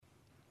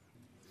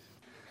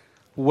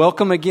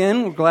Welcome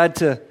again. We're glad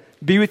to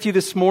be with you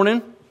this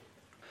morning.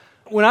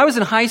 When I was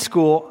in high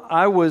school,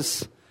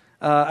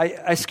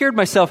 I scared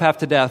myself half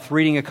to death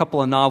reading a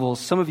couple of novels.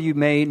 Some of you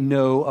may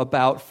know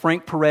about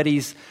Frank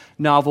Peretti's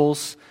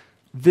novels,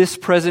 This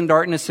Present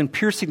Darkness and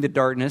Piercing the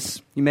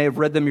Darkness. You may have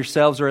read them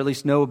yourselves or at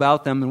least know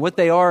about them. And what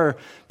they are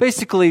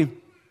basically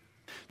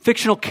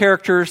fictional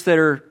characters that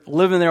are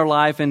living their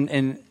life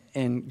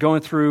and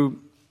going through,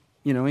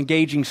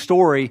 engaging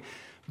story.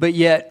 But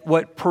yet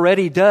what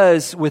Peretti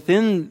does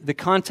within the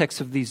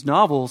context of these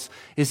novels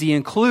is he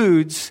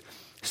includes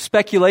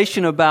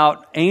speculation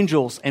about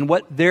angels and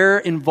what their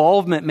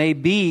involvement may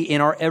be in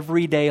our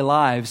everyday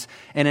lives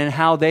and in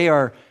how they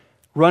are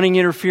running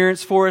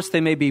interference for us.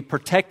 They may be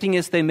protecting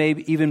us. They may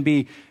even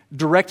be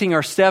directing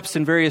our steps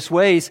in various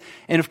ways.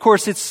 And of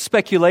course, it's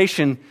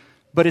speculation,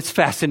 but it's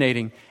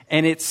fascinating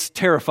and it's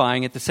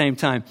terrifying at the same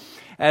time.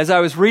 As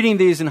I was reading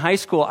these in high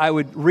school, I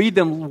would read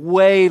them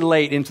way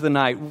late into the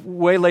night,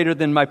 way later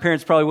than my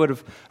parents probably would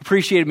have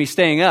appreciated me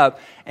staying up.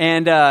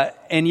 And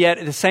yet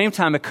at the same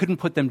time, I couldn't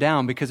put them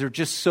down because they're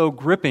just so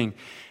gripping.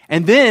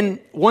 And then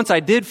once I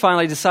did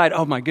finally decide,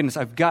 oh my goodness,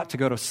 I've got to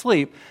go to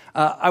sleep,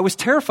 I was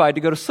terrified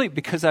to go to sleep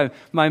because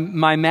my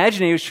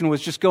imagination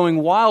was just going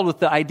wild with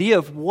the idea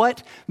of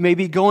what may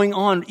be going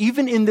on,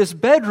 even in this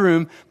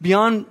bedroom,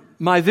 beyond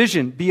my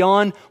vision,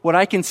 beyond what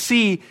I can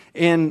see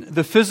in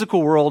the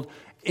physical world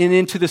and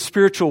into the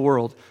spiritual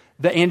world,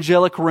 the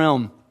angelic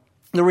realm.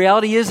 The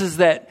reality is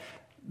that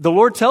the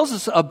Lord tells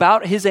us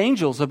about His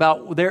angels,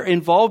 about their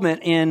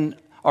involvement in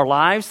our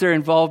lives, their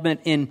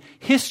involvement in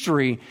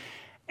history.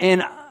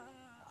 And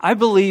I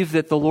believe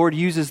that the Lord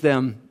uses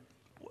them.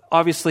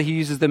 Obviously, He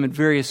uses them in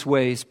various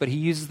ways, but He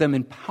uses them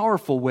in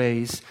powerful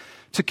ways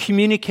to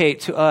communicate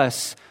to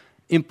us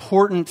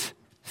important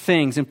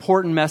things,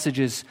 important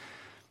messages,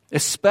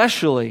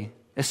 especially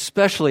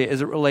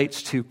as it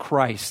relates to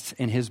Christ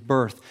and His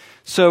birth.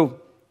 So,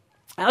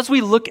 as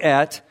we look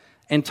at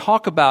and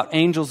talk about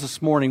angels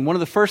this morning, one of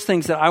the first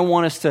things that I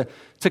want us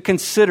to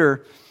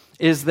consider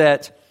is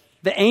that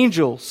the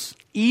angels,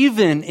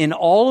 even in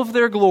all of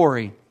their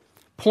glory,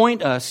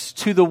 point us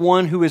to the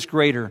one who is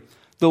greater,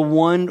 the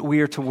one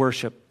we are to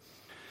worship.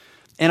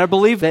 And I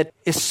believe that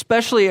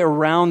especially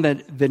around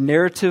the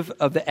narrative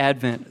of the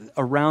Advent,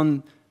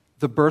 around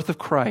the birth of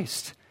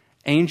Christ,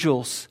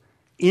 angels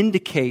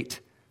indicate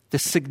the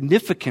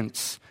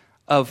significance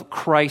of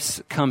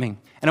Christ's coming.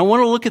 And I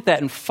want to look at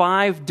that in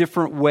five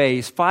different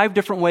ways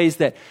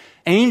that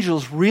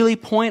angels really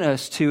point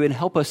us to and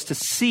help us to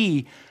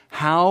see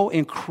how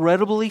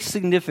incredibly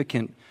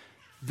significant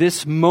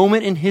this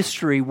moment in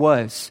history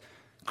was,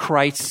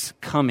 Christ's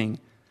coming.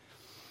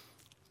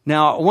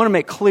 Now, I want to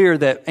make clear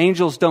that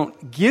angels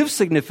don't give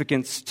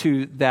significance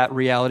to that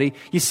reality.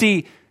 You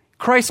see,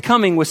 Christ's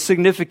coming was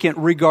significant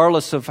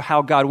regardless of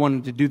how God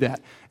wanted to do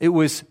that. It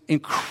was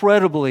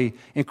incredibly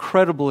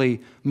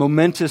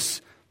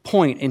momentous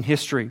point in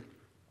history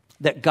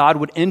that God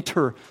would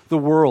enter the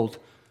world,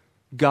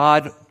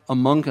 God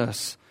among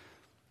us.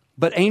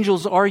 But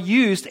angels are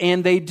used,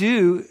 and they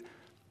do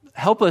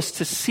help us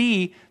to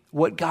see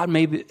what God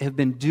may have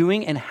been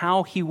doing and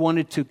how He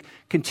wanted to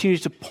continue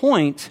to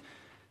point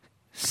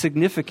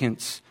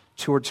significance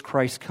towards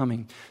Christ's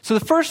coming. So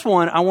the first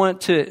one I want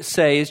to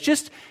say is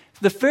just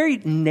the very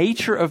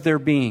nature of their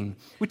being.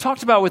 We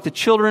talked about with the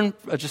children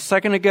just a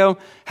second ago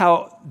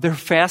how they're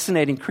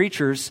fascinating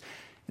creatures.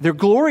 They're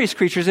glorious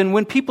creatures, and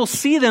when people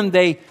see them,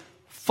 they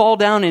fall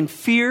down in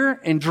fear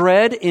and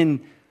dread,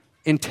 in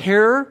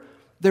terror.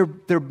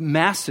 They're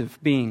massive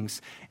beings.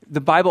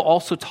 The Bible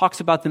also talks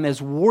about them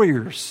as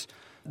warriors.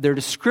 Their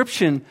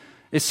description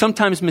is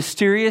sometimes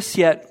mysterious,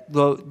 yet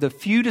the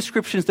few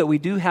descriptions that we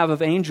do have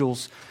of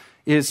angels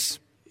is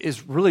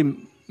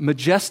really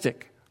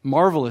majestic,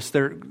 marvelous.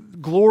 Their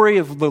glory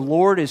of the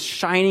Lord is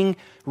shining,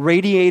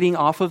 radiating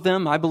off of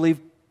them, I believe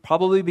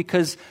probably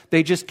because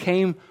they just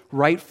came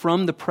right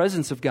from the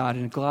presence of God,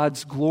 and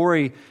God's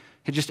glory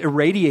had just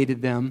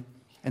irradiated them,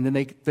 and then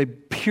they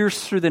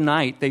pierce through the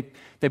night.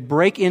 They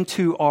break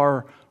into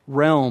our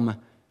realm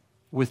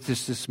with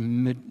this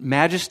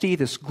majesty,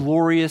 this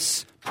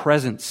glorious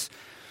presence.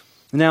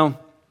 Now,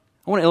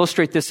 I want to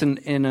illustrate this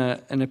in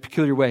a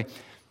peculiar way.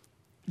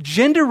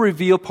 Gender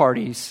reveal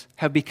parties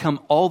have become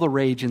all the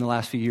rage in the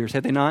last few years,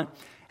 have they not?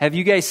 Have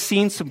you guys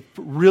seen some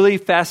really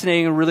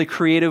fascinating and really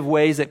creative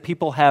ways that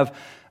people have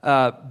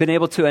been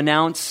able to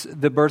announce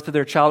the birth of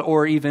their child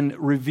or even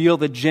reveal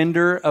the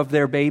gender of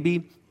their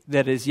baby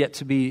that is yet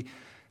to be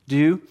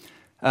due?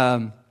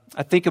 I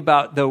think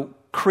about the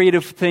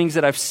creative things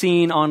that I've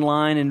seen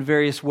online in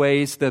various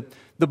ways. The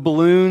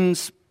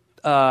balloons.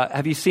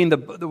 Have you seen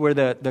where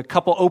the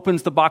couple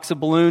opens the box of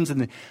balloons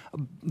and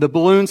the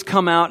balloons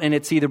come out and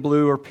it's either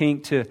blue or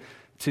pink to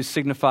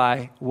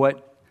signify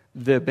what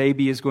the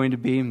baby is going to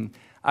be? And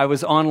I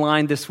was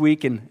online this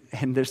week and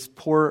this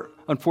poor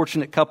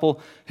unfortunate couple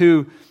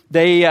who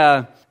they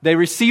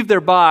received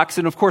their box,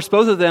 and of course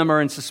both of them are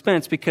in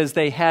suspense because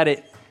they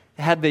had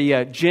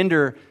the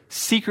gender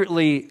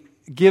secretly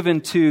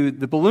given to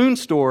the balloon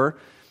store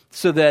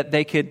so that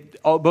they could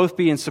both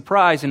be in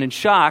surprise and in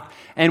shock.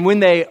 And when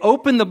they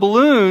opened the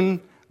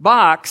balloon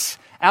box,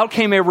 out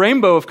came a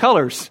rainbow of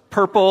colors,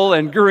 purple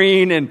and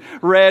green and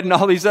red and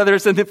all these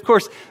others. And of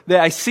course,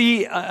 I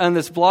see on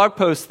this blog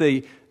post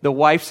the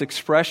wife's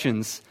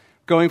expressions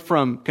going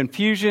from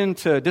confusion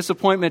to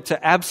disappointment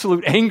to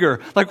absolute anger.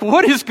 Like,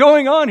 what is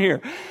going on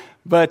here?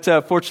 But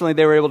fortunately,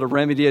 they were able to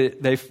remedy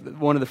it.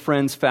 One of the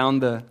friends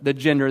found the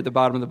gender at the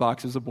bottom of the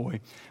box as a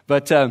boy.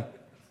 But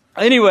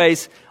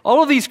anyways,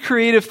 all of these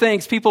creative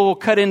things, people will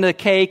cut into the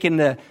cake, and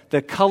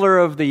the color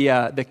of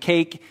the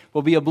cake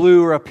will be a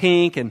blue or a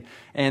pink, and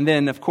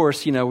then of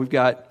course, we've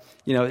got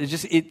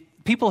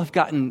people have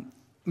gotten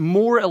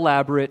more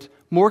elaborate,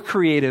 more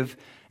creative.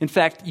 In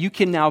fact, you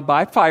can now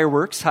buy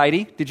fireworks.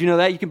 Heidi, did you know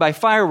that? You can buy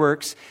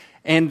fireworks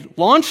and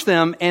launch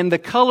them, and the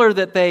color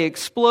that they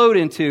explode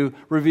into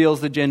reveals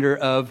the gender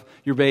of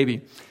your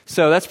baby.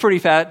 So that's pretty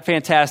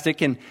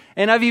fantastic. And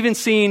I've even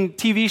seen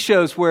TV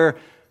shows where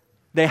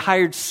they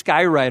hired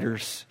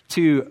skywriters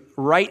to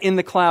write in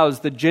the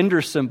clouds the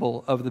gender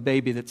symbol of the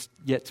baby that's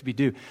yet to be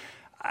due.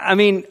 I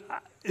mean,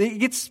 it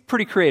gets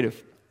pretty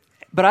creative.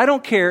 But I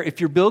don't care if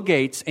you're Bill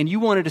Gates and you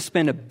wanted to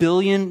spend $1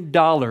 billion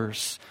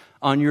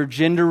on your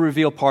gender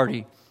reveal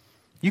party.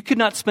 You could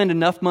not spend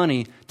enough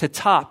money to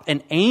top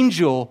an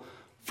angel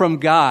from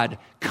God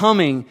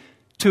coming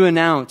to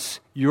announce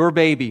your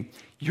baby.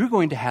 You're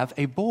going to have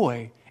a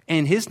boy,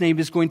 and his name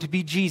is going to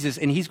be Jesus,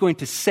 and he's going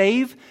to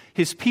save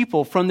his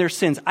people from their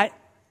sins.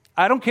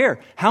 I don't care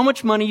how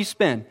much money you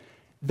spend.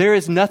 There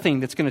is nothing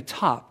that's going to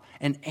top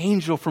an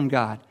angel from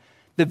God.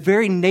 The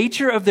very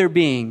nature of their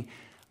being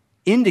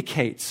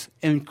indicates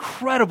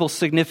incredible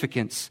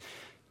significance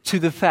to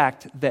the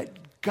fact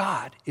that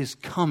God is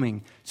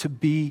coming to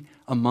be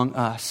among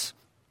us.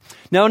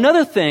 Now,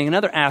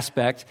 another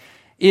aspect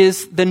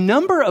is the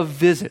number of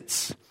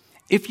visits.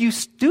 If you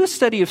do a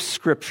study of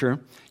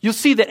Scripture, you'll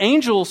see that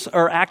angels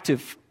are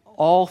active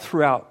all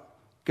throughout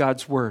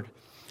God's Word.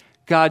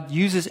 God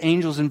uses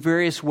angels in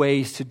various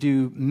ways to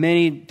do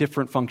many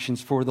different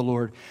functions for the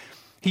Lord.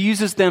 He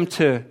uses them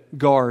to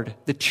guard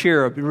the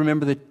cherub. You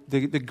remember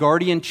the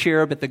guardian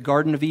cherub at the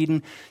Garden of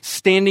Eden,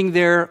 standing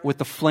there with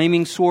the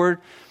flaming sword.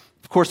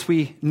 Of course,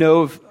 we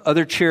know of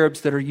other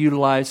cherubs that are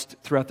utilized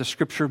throughout the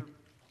Scripture.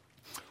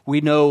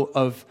 We know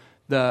of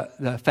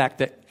the fact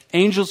that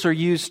angels are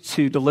used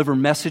to deliver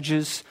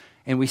messages,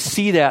 and we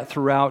see that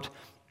throughout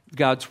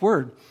God's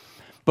Word.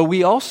 But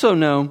we also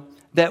know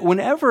that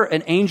whenever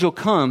an angel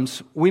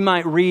comes, we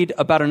might read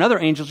about another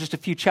angel just a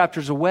few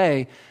chapters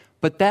away,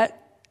 but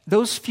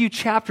those few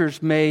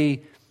chapters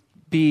may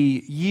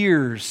be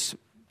years,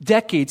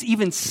 decades,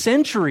 even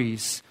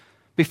centuries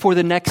before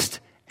the next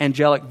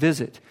angelic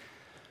visit.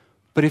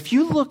 But if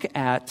you look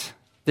at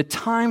the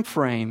time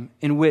frame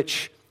in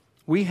which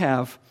we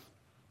have,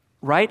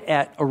 right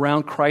at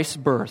around Christ's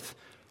birth,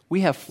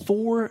 we have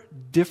 4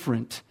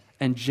 different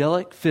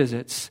angelic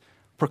visits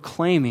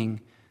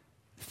proclaiming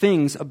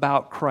things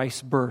about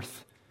Christ's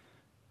birth.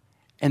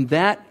 And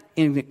that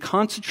in a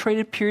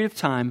concentrated period of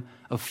time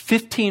of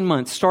 15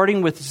 months,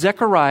 starting with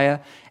Zechariah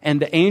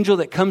and the angel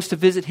that comes to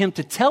visit him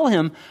to tell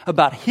him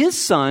about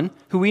his son,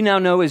 who we now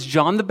know as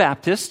John the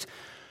Baptist.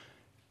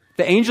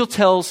 The angel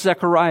tells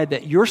Zechariah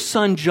that your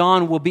son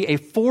John will be a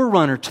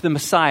forerunner to the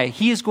Messiah.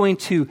 He is going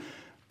to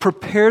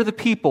prepare the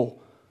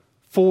people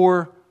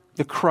for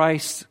the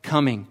Christ's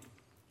coming.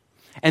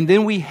 And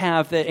then we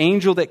have the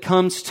angel that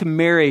comes to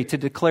Mary to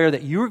declare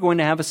that you are going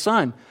to have a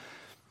son.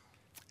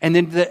 And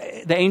then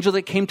the angel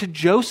that came to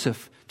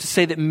Joseph to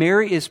say that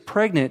Mary is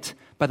pregnant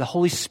by the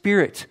Holy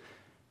Spirit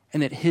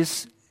and that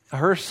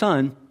her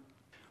son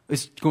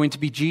is going to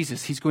be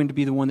Jesus. He's going to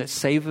be the one that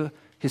saves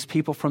his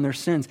people from their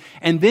sins.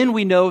 And then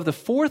we know the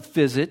 4th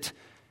visit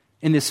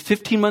in this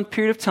 15-month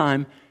period of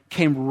time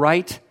came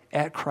right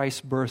at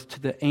Christ's birth to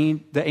the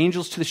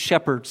angels to the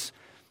shepherds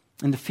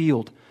in the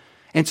field.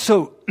 And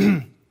so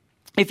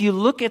if you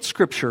look at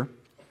Scripture,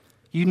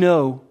 you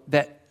know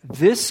that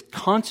this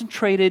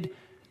concentrated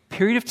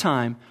period of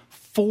time,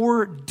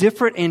 4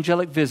 different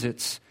angelic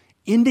visits,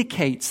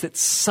 indicates that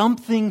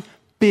something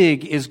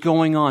big is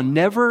going on.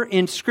 Never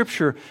in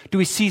Scripture do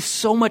we see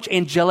so much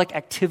angelic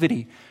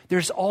activity.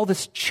 There's all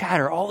this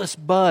chatter, all this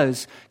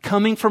buzz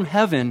coming from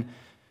heaven,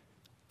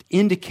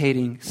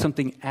 indicating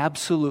something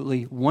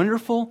absolutely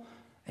wonderful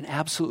and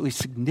absolutely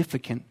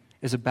significant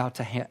is about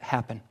to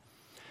happen.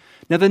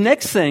 Now, the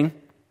next thing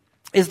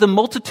is the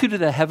multitude of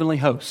the heavenly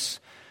hosts.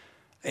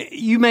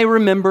 You may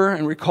remember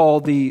and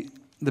recall the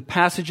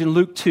passage in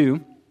Luke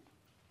 2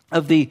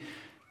 of the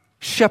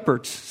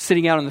shepherds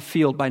sitting out in the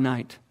field by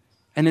night.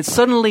 And then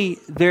suddenly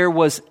there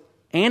was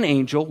one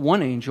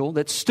angel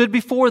that stood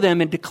before them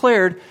and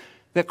declared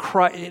that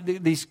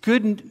these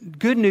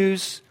good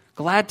news,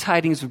 glad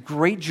tidings of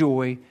great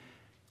joy,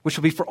 which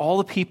will be for all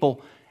the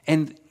people,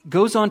 and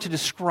goes on to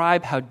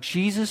describe how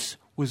Jesus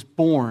was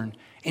born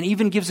and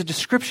even gives a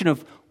description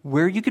of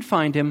where you could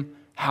find him,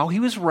 how he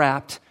was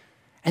wrapped,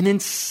 and then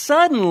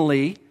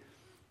suddenly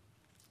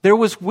there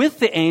was with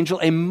the angel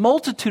a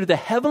multitude of the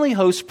heavenly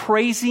hosts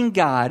praising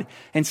God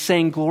and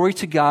saying glory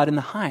to God in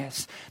the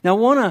highest. Now I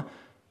want to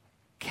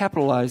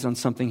capitalize on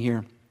something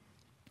here.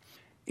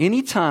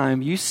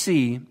 Anytime you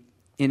see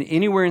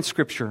anywhere in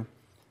Scripture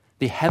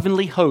the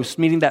heavenly host,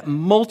 meaning that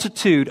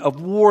multitude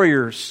of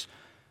warriors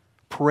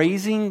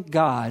praising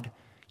God,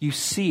 you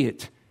see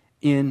it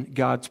in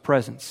God's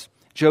presence.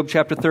 Job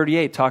chapter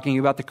 38, talking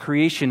about the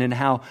creation and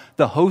how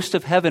the host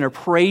of heaven are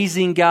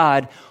praising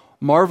God,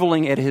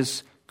 marveling at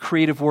his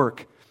creative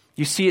work.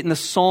 You see it in the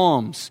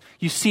Psalms.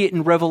 You see it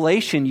in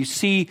Revelation. You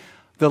see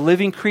the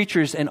living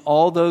creatures and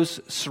all those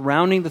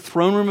surrounding the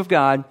throne room of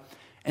God,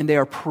 and they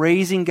are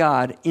praising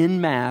God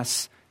en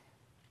masse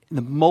in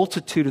the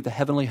multitude of the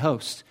heavenly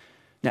host.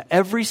 Now,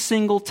 every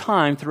single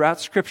time throughout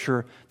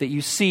Scripture that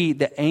you see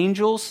the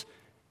angels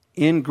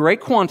in great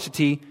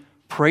quantity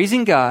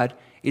praising God,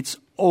 it's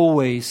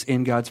always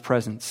in God's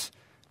presence.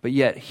 But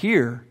yet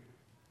here,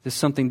 there's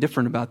something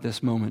different about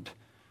this moment.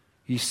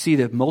 You see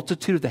the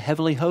multitude of the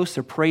heavenly hosts,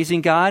 they're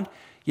praising God,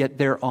 yet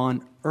they're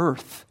on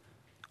earth.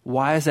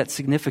 Why is that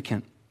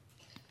significant?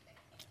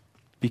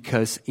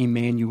 Because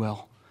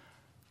Emmanuel,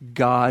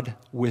 God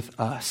with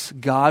us.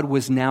 God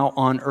was now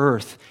on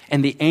earth,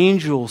 and the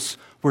angels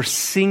were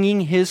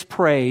singing his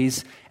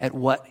praise at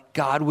what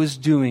God was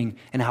doing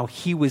and how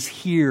he was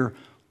here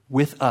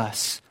with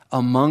us,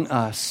 among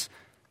us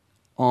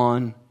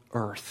on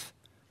earth.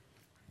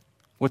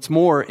 What's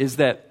more is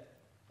that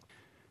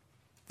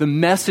the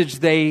message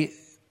they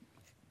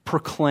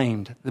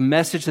proclaimed, the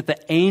message that the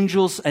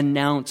angels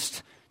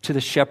announced to the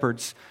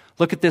shepherds.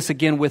 Look at this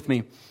again with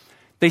me.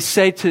 They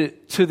say to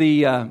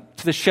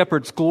the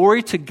shepherds,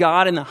 "Glory to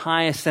God in the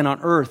highest, and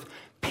on earth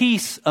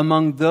peace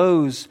among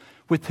those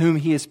with whom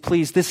he is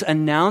pleased." This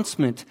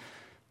announcement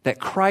that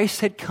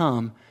Christ had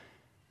come,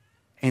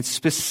 and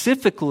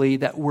specifically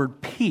that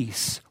word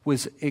peace,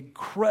 was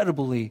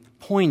incredibly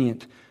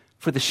poignant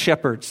for the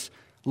shepherds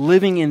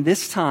living in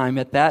this time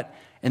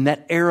in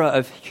that era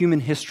of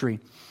human history.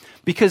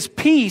 Because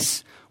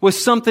peace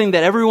was something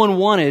that everyone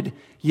wanted,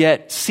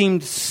 yet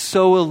seemed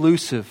so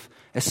elusive,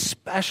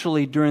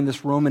 especially during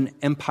this Roman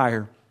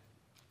Empire.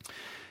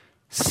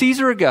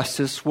 Caesar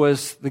Augustus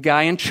was the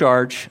guy in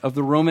charge of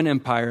the Roman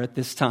Empire at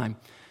this time.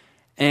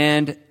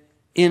 And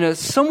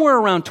somewhere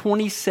around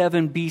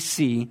 27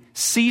 BC,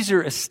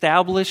 Caesar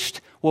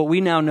established what we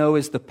now know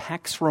as the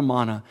Pax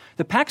Romana.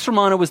 The Pax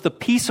Romana was the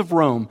peace of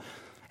Rome.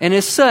 And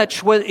as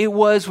such, what it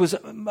was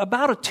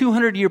about a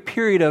 200-year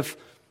period of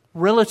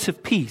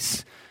relative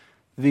peace.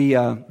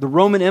 The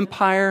Roman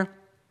Empire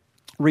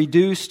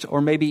reduced,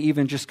 or maybe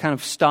even just kind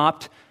of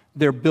stopped,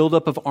 their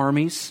buildup of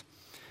armies.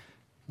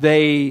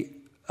 They,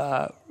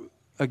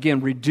 again,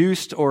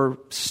 reduced or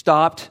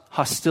stopped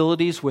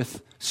hostilities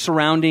with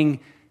surrounding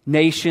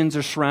nations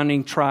or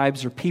surrounding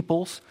tribes or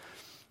peoples.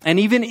 And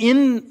even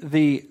in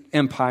the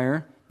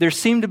empire, there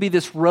seemed to be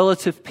this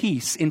relative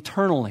peace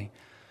internally.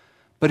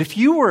 But if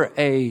you were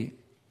a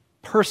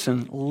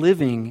person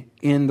living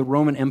in the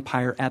Roman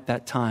Empire at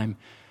that time,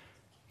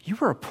 you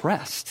were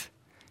oppressed.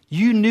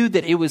 You knew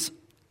that it was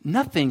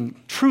nothing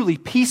truly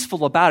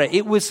peaceful about it.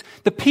 It was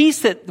the peace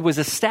that was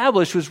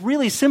established was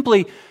really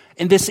simply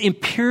in this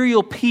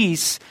imperial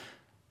peace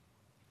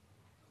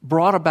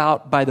brought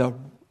about by the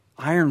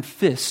iron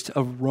fist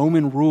of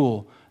Roman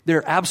rule,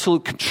 their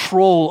absolute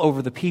control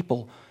over the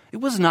people. It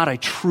was not a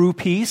true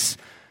peace.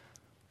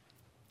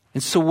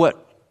 And so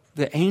what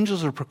the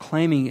angels are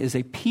proclaiming is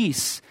a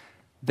peace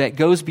that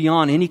goes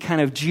beyond any kind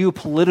of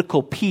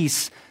geopolitical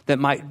peace that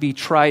might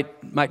try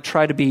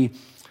to be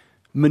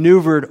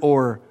maneuvered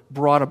or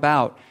brought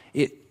about.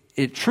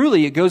 It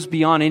truly goes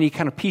beyond any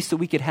kind of peace that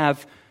we could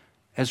have,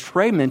 as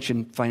Trey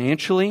mentioned,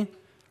 financially,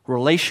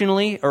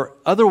 relationally, or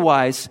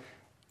otherwise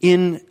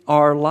in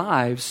our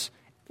lives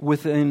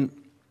with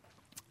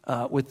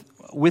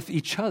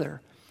each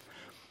other.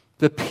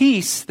 The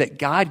peace that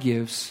God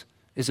gives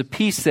is a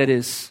peace that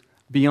is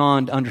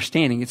beyond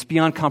understanding. It's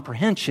beyond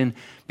comprehension,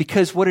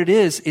 because what it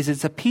is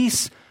it's a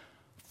peace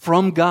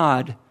from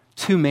God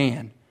to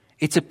man.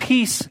 It's a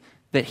peace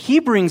that he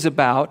brings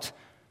about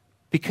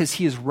because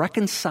he is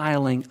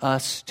reconciling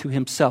us to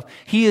himself.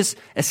 He is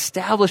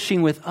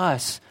establishing with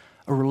us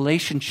a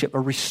relationship, a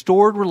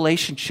restored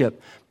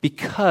relationship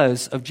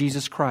because of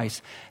Jesus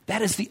Christ.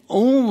 That is the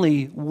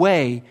only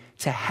way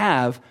to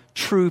have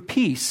true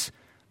peace,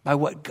 by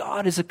what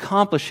God is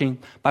accomplishing,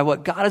 by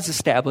what God is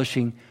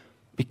establishing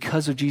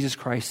because of Jesus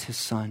Christ, his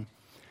Son.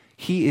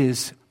 He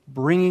is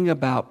bringing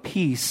about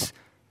peace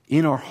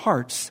in our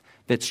hearts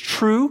that's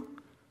true,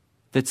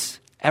 that's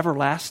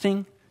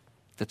everlasting,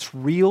 that's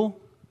real,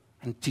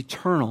 and it's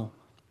eternal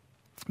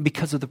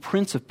because of the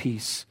Prince of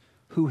Peace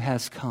who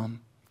has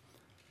come.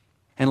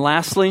 And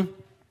lastly,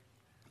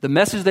 the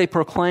message they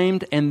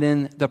proclaimed and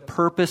then the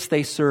purpose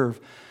they serve.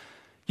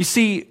 You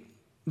see,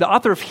 the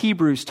author of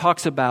Hebrews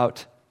talks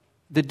about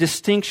the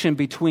distinction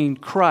between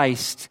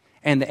Christ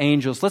and the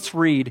angels. Let's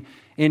read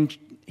in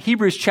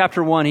Hebrews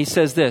chapter 1, he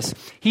says this: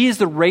 "He is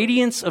the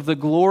radiance of the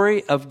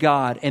glory of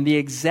God and the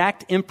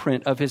exact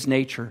imprint of his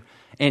nature.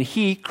 And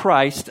he,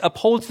 Christ,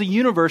 upholds the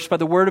universe by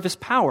the word of his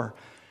power.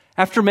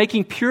 After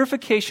making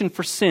purification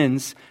for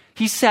sins,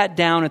 he sat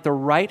down at the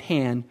right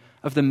hand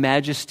of the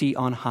majesty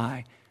on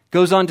high."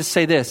 Goes on to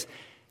say this: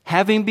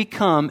 having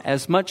become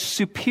as much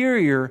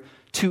superior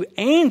to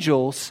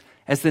angels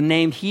as the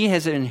name he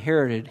has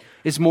inherited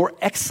is more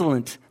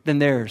excellent than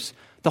theirs.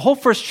 The whole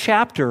first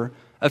chapter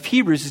of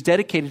Hebrews is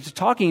dedicated to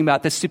talking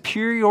about the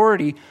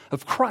superiority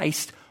of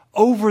Christ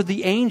over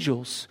the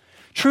angels.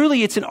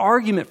 Truly, it's an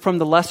argument from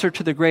the lesser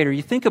to the greater.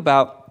 You think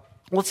about,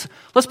 let's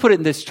put it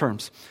in these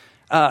terms.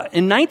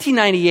 In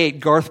 1998,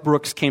 Garth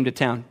Brooks came to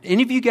town.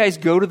 Any of you guys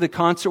go to the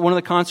concert, one of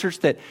the concerts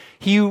that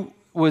he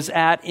was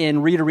at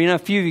in Reed Arena? A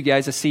few of you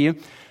guys, I see you.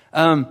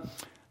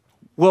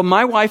 Well,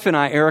 my wife and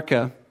I,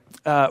 Erica,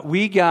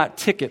 we got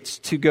tickets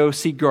to go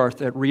see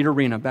Garth at Reed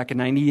Arena back in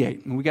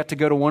 98. And we got to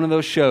go to one of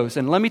those shows.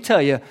 And let me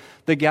tell you,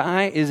 the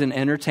guy is an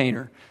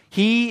entertainer.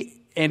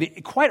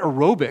 And quite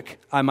aerobic,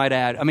 I might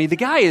add. I mean, the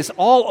guy is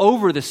all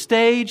over the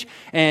stage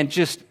and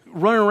just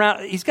running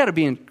around. He's got to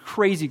be in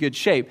crazy good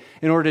shape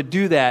in order to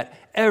do that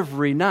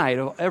every night,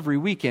 every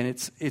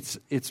weekend.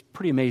 It's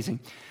pretty amazing.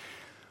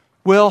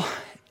 Well,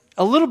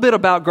 a little bit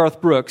about Garth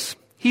Brooks.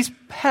 He's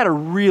had a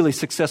really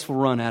successful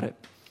run at it.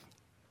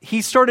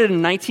 He started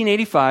in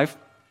 1985,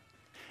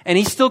 and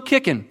he's still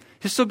kicking.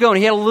 He's still going.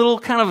 He had a little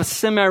kind of a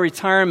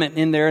semi-retirement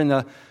in there in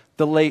the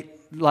late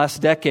last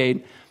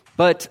decade,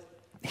 but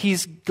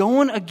he's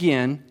going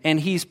again, and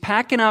he's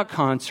packing out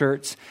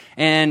concerts,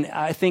 and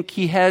I think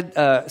he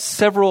had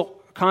several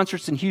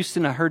concerts in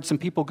Houston I heard some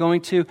people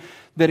going to,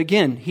 but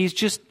again, he's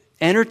just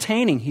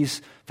entertaining.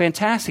 He's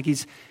fantastic.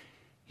 He's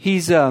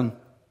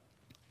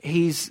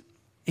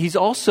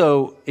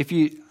also, I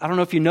don't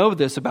know if you know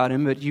this about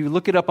him, but you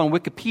look it up on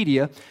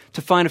Wikipedia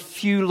to find a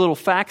few little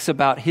facts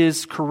about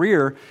his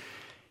career.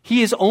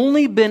 He has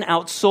only been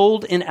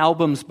outsold in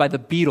albums by the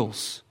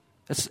Beatles.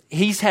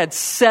 He's had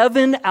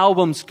 7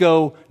 albums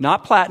go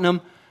not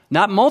platinum,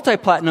 not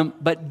multi-platinum,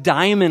 but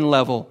diamond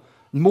level,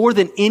 more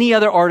than any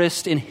other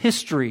artist in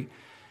history.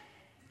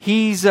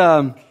 He's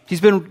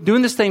been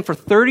doing this thing for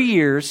 30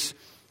 years,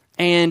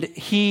 and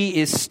he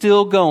is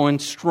still going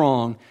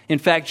strong. In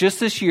fact, just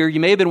this year, you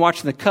may have been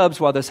watching the Cubs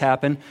while this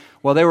happened.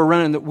 While they were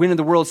winning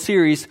the World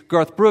Series,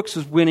 Garth Brooks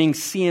was winning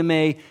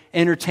CMA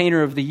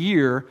Entertainer of the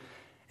Year,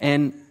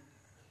 and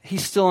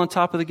he's still on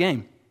top of the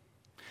game.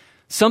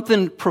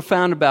 Something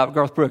profound about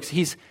Garth Brooks.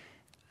 He's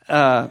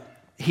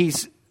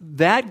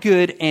that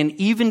good, and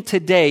even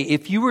today,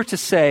 if you were to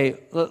say,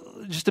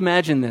 just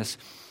imagine this,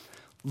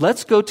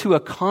 let's go to a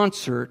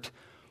concert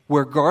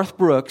where Garth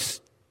Brooks,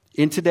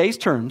 in today's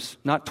terms,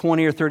 not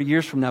 20 or 30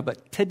 years from now,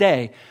 but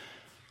today,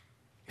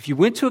 if you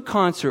went to a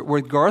concert where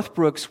Garth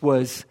Brooks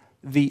was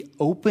the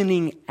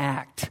opening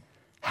act,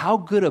 how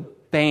good a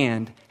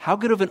band, how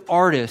good of an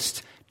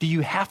artist do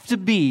you have to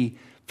be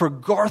for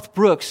Garth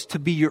Brooks to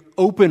be your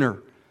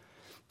opener?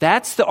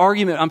 That's the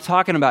argument I'm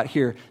talking about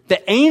here.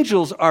 The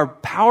angels are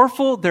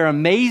powerful, they're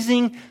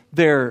amazing,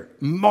 they're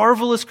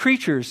marvelous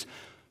creatures,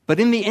 but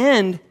in the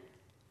end,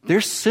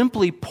 they're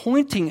simply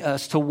pointing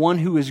us to one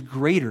who is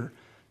greater,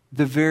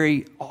 the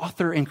very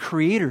author and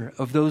creator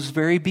of those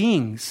very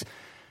beings.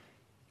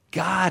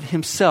 God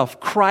himself,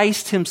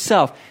 Christ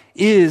himself,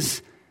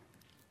 is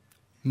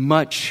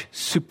much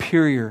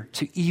superior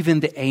to even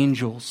the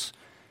angels.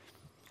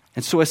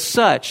 And so as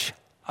such,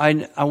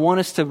 I want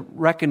us to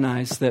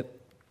recognize that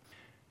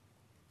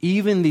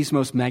even these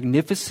most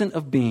magnificent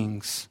of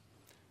beings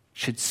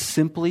should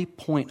simply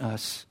point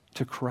us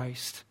to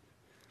Christ,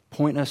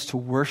 point us to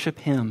worship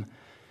him.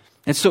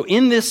 And so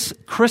in this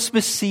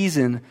Christmas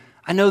season,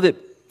 I know that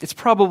it's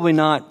probably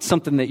not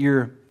something that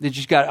you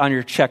got on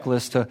your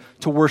checklist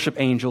to worship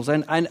angels.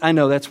 And I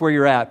know that's where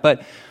you're at.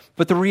 But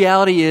the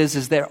reality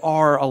is there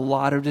are a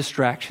lot of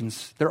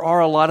distractions. There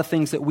are a lot of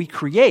things that we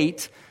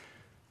create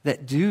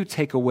that do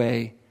take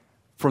away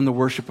from the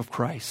worship of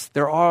Christ.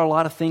 There are a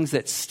lot of things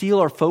that steal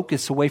our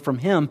focus away from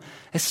him,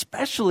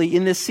 especially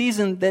in this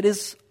season that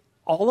is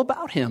all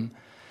about him.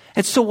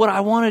 And so what I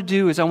want to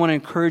do is I want to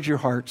encourage your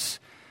hearts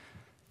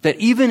that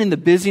even in the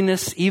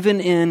busyness, even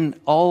in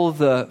all of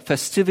the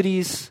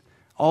festivities,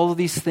 all of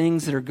these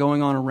things that are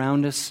going on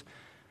around us,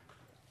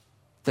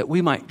 that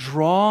we might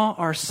draw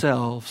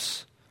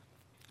ourselves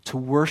to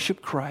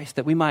worship Christ,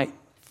 that we might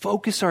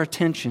focus our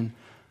attention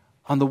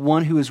on the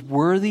one who is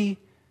worthy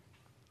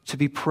to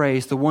be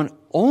praised, the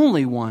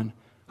only one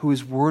who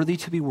is worthy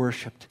to be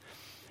worshiped.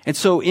 And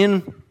so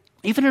even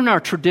in our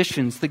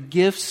traditions, the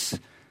gifts,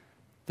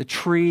 the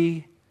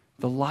tree,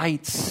 the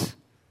lights,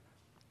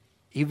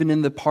 even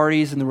in the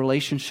parties and the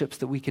relationships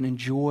that we can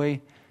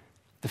enjoy,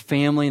 the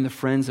family and the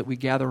friends that we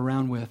gather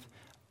around with,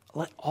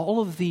 let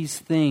all of these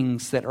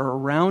things that are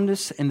around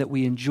us and that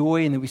we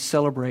enjoy and that we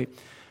celebrate,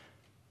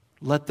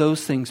 let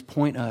those things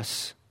point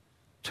us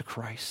to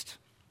Christ.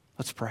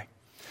 Let's pray.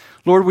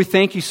 Lord, we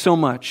thank you so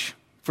much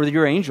for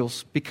your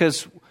angels,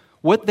 because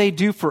what they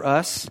do for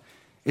us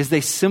is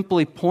they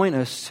simply point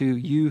us to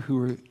you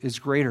who is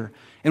greater.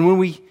 And when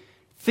we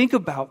think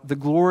about the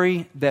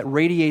glory that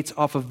radiates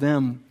off of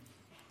them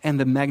and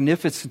the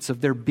magnificence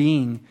of their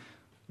being,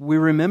 we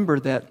remember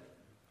that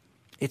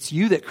it's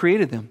you that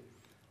created them.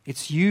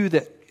 It's you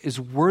that is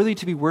worthy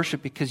to be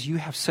worshiped because you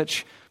have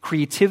such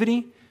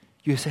creativity,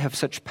 you have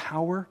such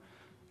power,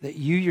 that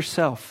you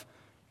yourself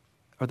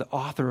are the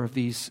author of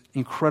these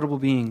incredible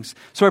beings.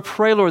 So I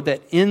pray, Lord,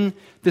 that in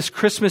this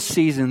Christmas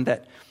season,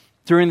 that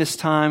during this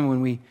time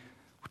when we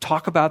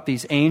talk about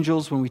these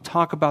angels, when we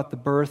talk about the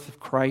birth of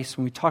Christ,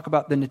 when we talk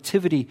about the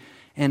nativity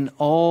and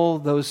all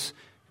those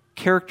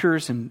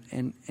characters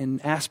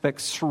and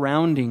aspects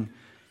surrounding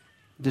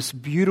this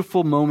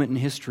beautiful moment in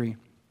history,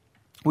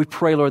 we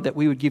pray, Lord, that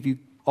we would give you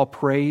all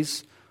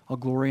praise, all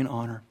glory, and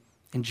honor.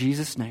 In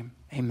Jesus' name,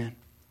 amen.